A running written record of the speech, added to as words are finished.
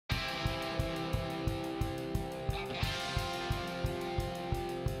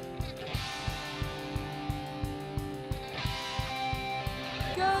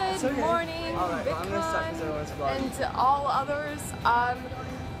Good morning, VidCon, and to all others. I'm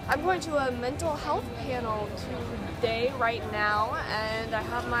going to a mental health panel today, right now, and I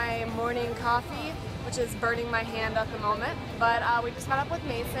have my morning coffee, which is burning my hand at the moment. But we just met up with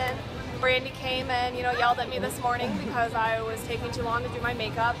Mason. Brandy came and yelled at me this morning because I was taking too long to do my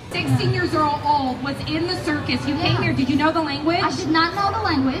makeup. 16 years old, was in the circus. You came here. Did you know the language? I did not know the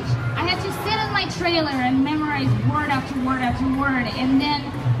language. I had to sit in my trailer and memorize word after word after word. And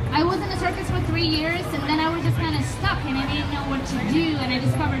then I was in the circus for 3 years, and then I was just kind of stuck, and I didn't know what to do. And I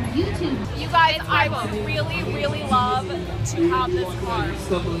discovered YouTube. You guys, I would really, really love to have this car.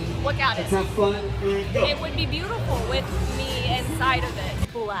 Look at it. It would be beautiful with me inside of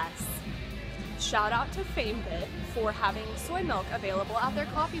it. Bless. Shout out to FameBit for having soy milk available at their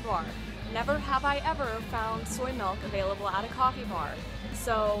coffee bar. Never have I ever found soy milk available at a coffee bar.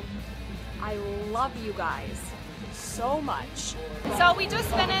 So I love you guys so much. So we just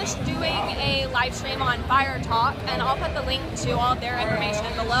finished doing a live stream on Fire Talk, and I'll put the link to all of their information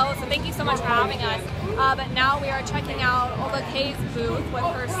below. So thank you so much for having us. But now we are checking out Olga K's booth with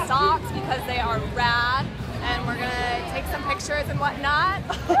her socks because they are rad, and we're gonna take some pictures and whatnot.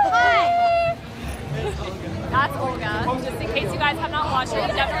 Hi! That's Olga. Just in case you guys have not watched her, you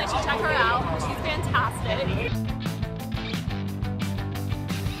definitely should check her out. She's fantastic.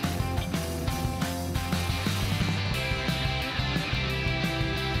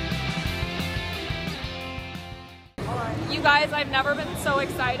 You guys, I've never been so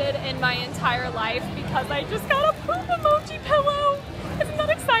excited in my entire life because I just got a poop emoji pillow. Isn't that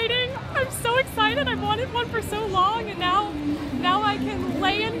exciting? I'm so excited. I've wanted one for so long, and now I can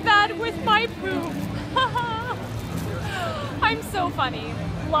lay in bed with my poop. I'm so funny.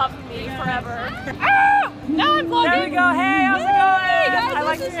 Love me forever. Ah! Now I'm vlogging. There we go. Hey, how's it going? Guys, I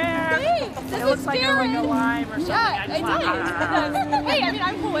like your hair. It looks like you're like a lime or something. Yeah, it does. Hey, I mean,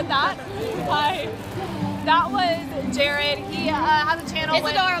 I'm cool with that. Hi. That was Jared. He has a channel. It's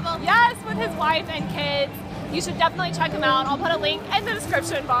adorable. Yes, with his wife and kids. You should definitely check him out. I'll put a link in the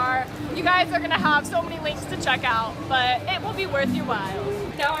description bar. You guys are gonna have so many links to check out, but it will be worth your while.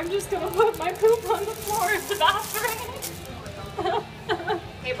 Now I'm just gonna put my poop on the floor of the bathroom.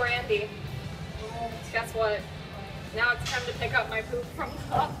 Hey Brandy, guess what? Now it's time to pick up my poop from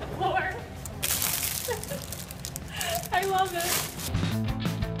off the floor. I love it.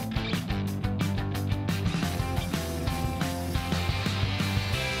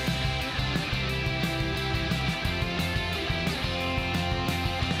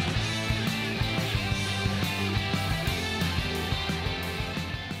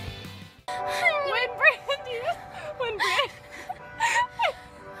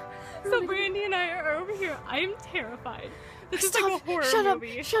 So Brandy and I are over here. I'm terrified. This is like a horror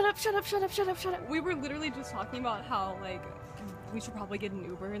movie. Shut up. We were literally just talking about how like we should probably get an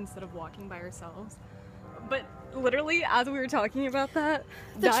Uber instead of walking by ourselves. But literally, as we were talking about that,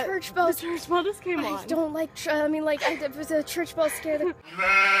 the church bell just came on. I don't like. The church bell scared.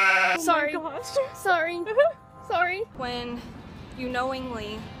 Sorry. Oh my gosh. Sorry. Sorry. When you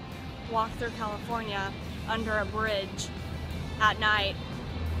knowingly walk through California under a bridge at night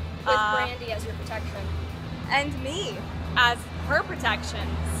With Brandy as your protection. and me as her protection.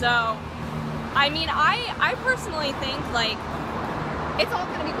 So, I mean, I personally think like it's all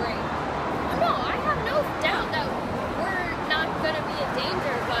gonna be great. No, I have no doubt that we're not gonna be in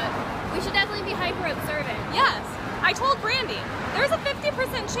danger, but we should definitely be hyper observant. Yes, I told Brandy, there's a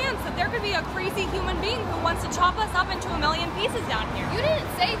 50% chance that there could be a crazy human being who wants to chop us up into a million pieces down here. You didn't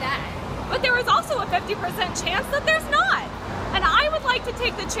say that. But there is also a 50% chance that there's not. And I would like to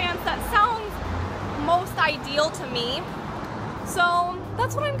take the chance that sounds most ideal to me. So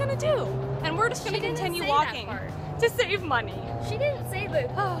that's what I'm gonna do. And we're just gonna continue walking to save money. She didn't say the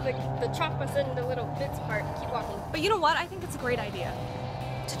chop us into little bits part. Keep walking. But you know what? I think it's a great idea.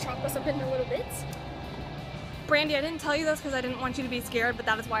 To chop us up into little bits? Brandy, I didn't tell you this because I didn't want you to be scared, but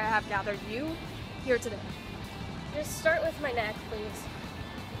that is why I have gathered you here today. Just start with my neck, please.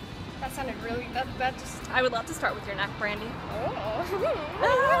 That sounded really, that just... I would love to start with your neck, Brandy. Oh.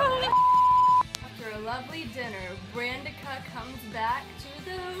 After a lovely dinner, Veronica comes back to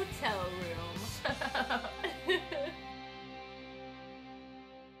the hotel